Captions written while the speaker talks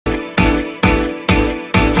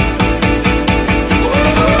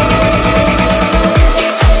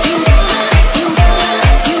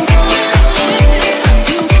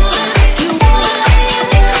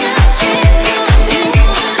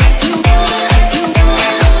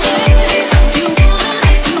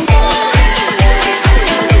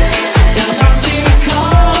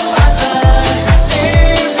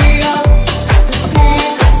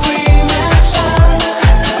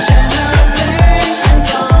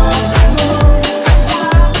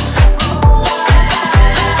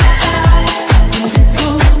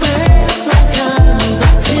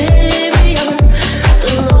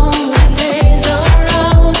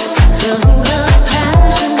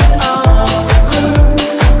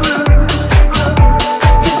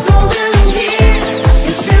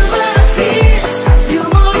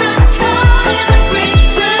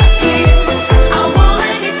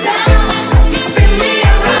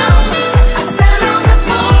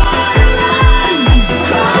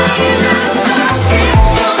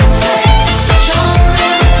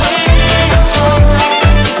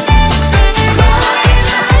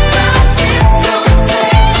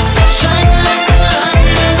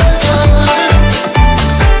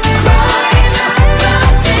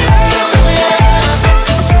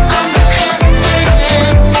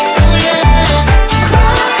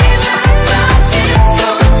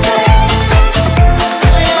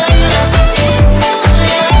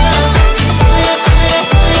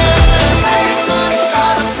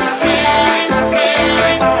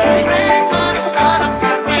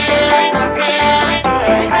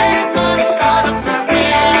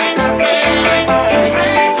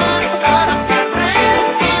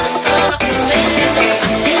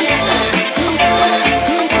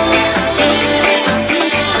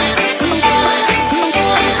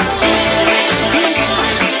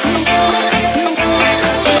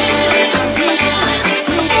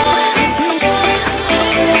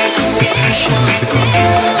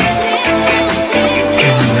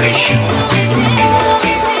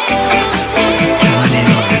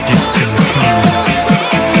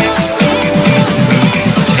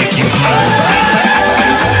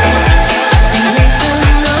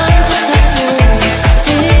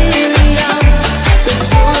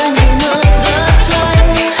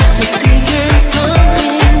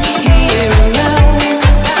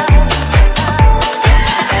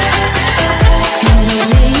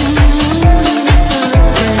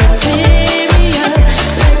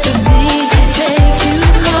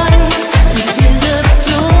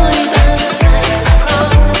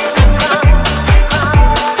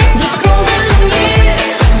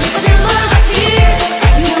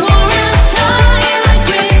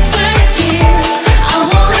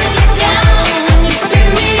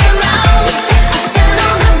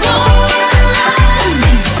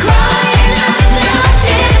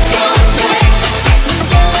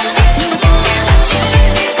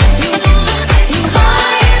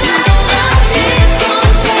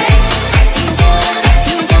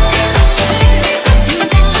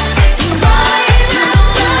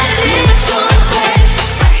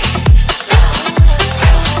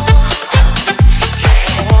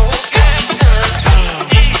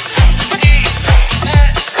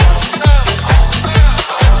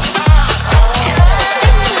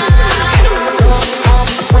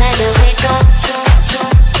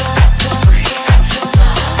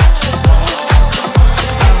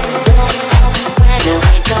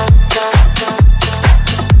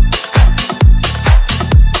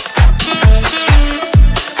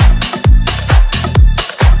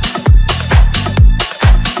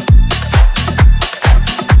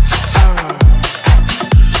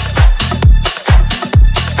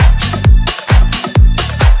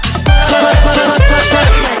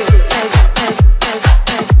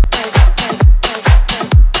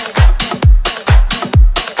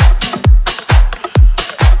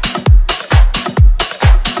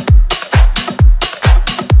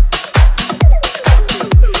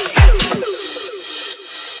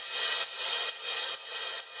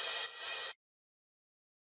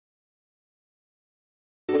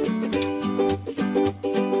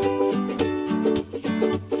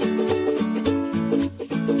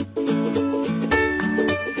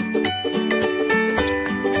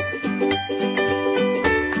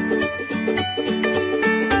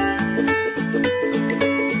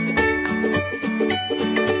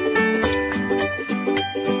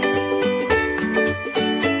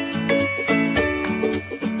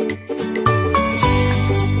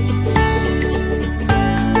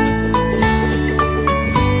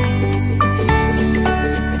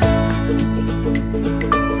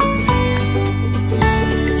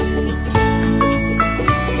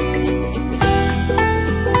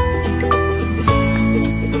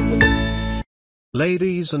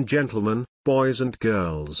Ladies and gentlemen, boys and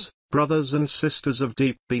girls, brothers and sisters of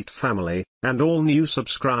Deep Beat family, and all new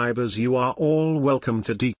subscribers, you are all welcome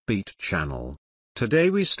to Deep Beat channel.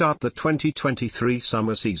 Today we start the 2023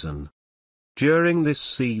 summer season. During this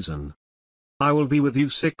season, I will be with you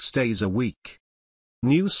 6 days a week.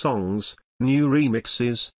 New songs, new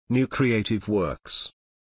remixes, new creative works.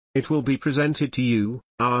 It will be presented to you,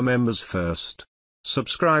 our members first.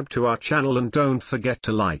 Subscribe to our channel and don't forget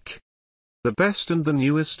to like. The best and the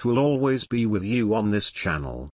newest will always be with you on this channel.